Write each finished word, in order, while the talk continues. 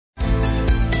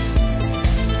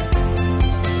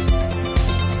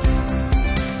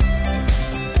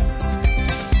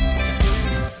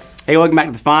Hey, welcome back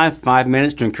to the 5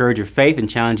 minutes to encourage your faith and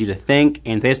challenge you to think.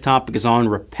 And today's topic is on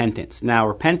repentance. Now,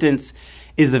 repentance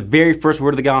is the very first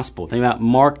word of the gospel. Think about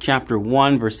Mark chapter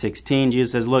 1, verse 16.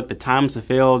 Jesus says, look, the time is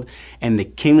fulfilled and the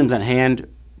kingdom's at hand.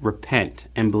 Repent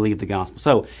and believe the gospel.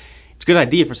 So it's a good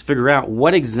idea for us to figure out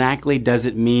what exactly does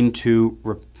it mean to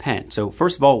repent. So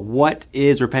first of all, what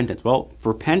is repentance? Well,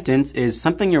 repentance is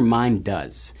something your mind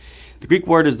does. The Greek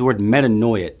word is the word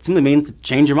metanoia. It simply means to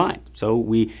change your mind. So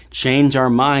we change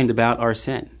our mind about our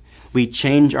sin. We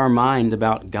change our mind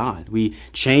about God. We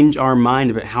change our mind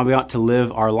about how we ought to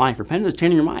live our life. Repentance is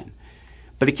changing your mind.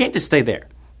 But it can't just stay there.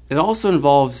 It also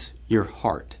involves your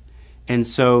heart. And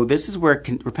so this is where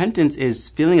repentance is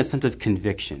feeling a sense of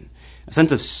conviction, a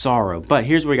sense of sorrow. But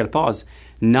here's where you got to pause.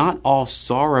 Not all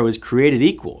sorrow is created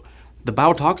equal. The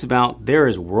Bible talks about there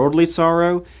is worldly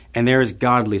sorrow and there is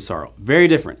godly sorrow. Very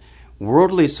different.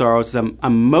 Worldly sorrow says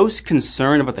I'm most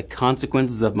concerned about the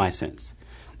consequences of my sins.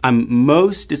 I'm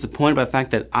most disappointed by the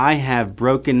fact that I have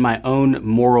broken my own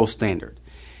moral standard.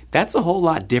 That's a whole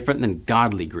lot different than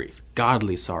godly grief,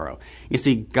 godly sorrow. You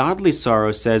see, godly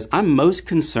sorrow says I'm most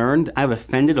concerned I've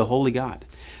offended a holy God.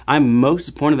 I'm most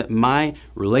disappointed that my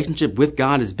relationship with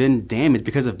God has been damaged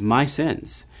because of my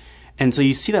sins. And so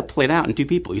you see that played out in two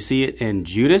people. You see it in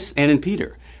Judas and in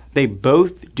Peter. They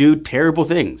both do terrible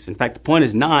things. In fact, the point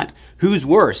is not who's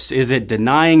worse. Is it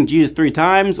denying Jesus 3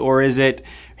 times or is it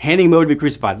handing him over to be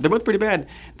crucified? They're both pretty bad.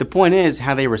 The point is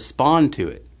how they respond to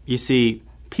it. You see,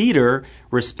 Peter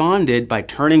responded by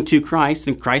turning to Christ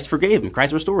and Christ forgave him.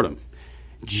 Christ restored him.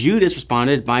 Judas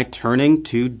responded by turning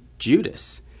to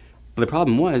Judas. But the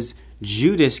problem was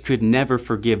Judas could never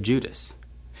forgive Judas.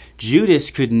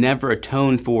 Judas could never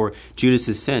atone for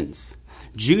Judas's sins.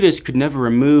 Judas could never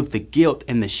remove the guilt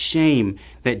and the shame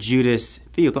that Judas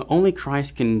feels. Only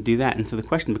Christ can do that. And so the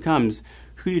question becomes,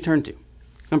 who do you turn to?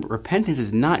 Remember, repentance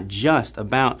is not just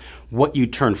about what you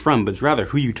turn from, but it's rather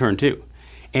who you turn to.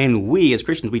 And we, as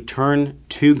Christians, we turn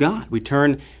to God. We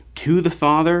turn to the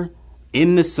Father,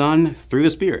 in the Son, through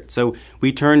the Spirit. So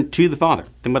we turn to the Father.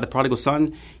 Think about the prodigal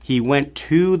son. He went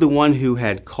to the one who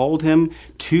had called him,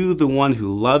 to the one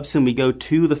who loves him. We go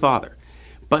to the Father.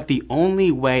 But the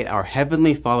only way our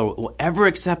Heavenly Father will ever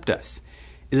accept us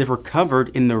is if we're covered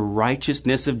in the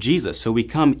righteousness of Jesus. So we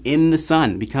come in the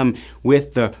Son. We come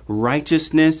with the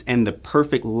righteousness and the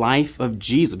perfect life of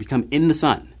Jesus. We come in the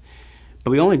Son.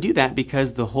 But we only do that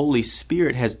because the Holy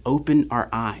Spirit has opened our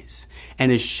eyes and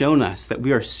has shown us that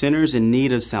we are sinners in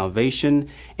need of salvation,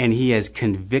 and He has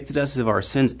convicted us of our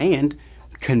sins and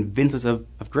convinced us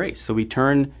of grace. So we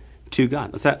turn to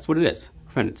God. That's what it is,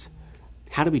 repentance.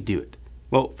 How do we do it?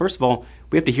 Well, first of all,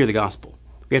 we have to hear the gospel.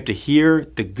 We have to hear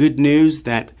the good news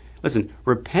that, listen,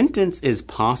 repentance is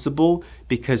possible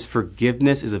because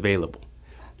forgiveness is available.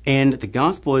 And the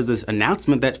gospel is this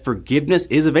announcement that forgiveness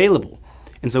is available.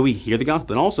 And so we hear the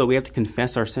gospel. And also, we have to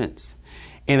confess our sins.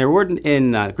 And the word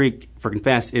in Greek for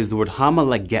confess is the word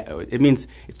homilegeo. It means,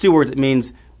 it's two words. It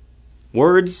means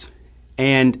words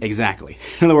and exactly.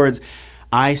 In other words,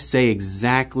 I say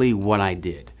exactly what I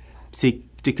did. See,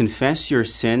 to confess your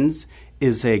sins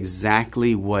is say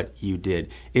exactly what you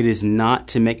did. It is not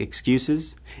to make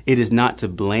excuses. It is not to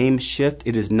blame shift.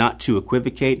 It is not to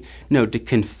equivocate. No, to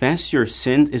confess your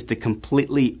sins is to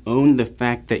completely own the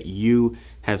fact that you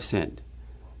have sinned.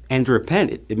 And to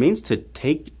repent, it means to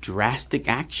take drastic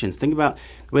actions. Think about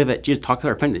the way that Jesus talks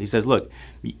about repentance. He says, look,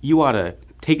 you ought to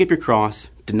take up your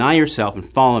cross, deny yourself,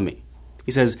 and follow me.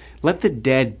 He says, let the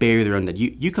dead bury their own dead.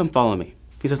 You come follow me.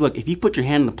 He says, look, if you put your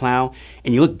hand on the plow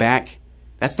and you look back,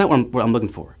 that's not what I'm looking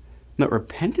for. No,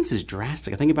 repentance is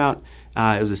drastic. I think about,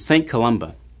 it was a St.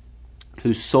 Columba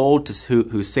who sailed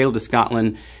to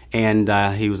Scotland,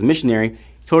 and he was a missionary.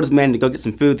 He told his men to go get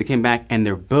some food. They came back, and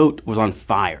their boat was on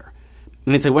fire.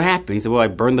 And they said, what happened? He said, well, I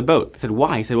burned the boat. They said,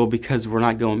 why? He said, well, because we're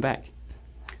not going back.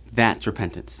 That's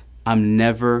repentance. I'm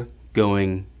never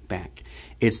going back.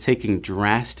 It's taking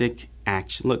drastic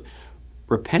action. Look,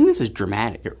 repentance is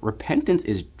dramatic. Repentance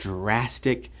is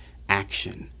drastic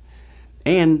action.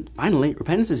 And finally,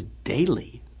 repentance is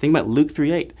daily. Think about Luke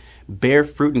 3:8. Bear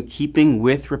fruit in keeping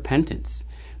with repentance.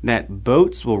 That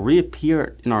boats will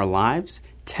reappear in our lives,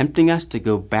 tempting us to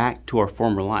go back to our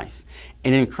former life.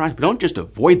 And in Christ, we don't just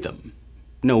avoid them.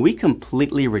 No, we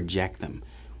completely reject them.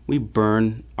 We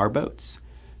burn our boats.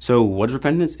 So what is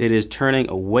repentance? It is turning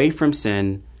away from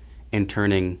sin and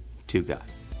turning to God.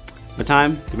 It's my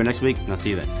time. Till next week, and I'll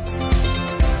see you then.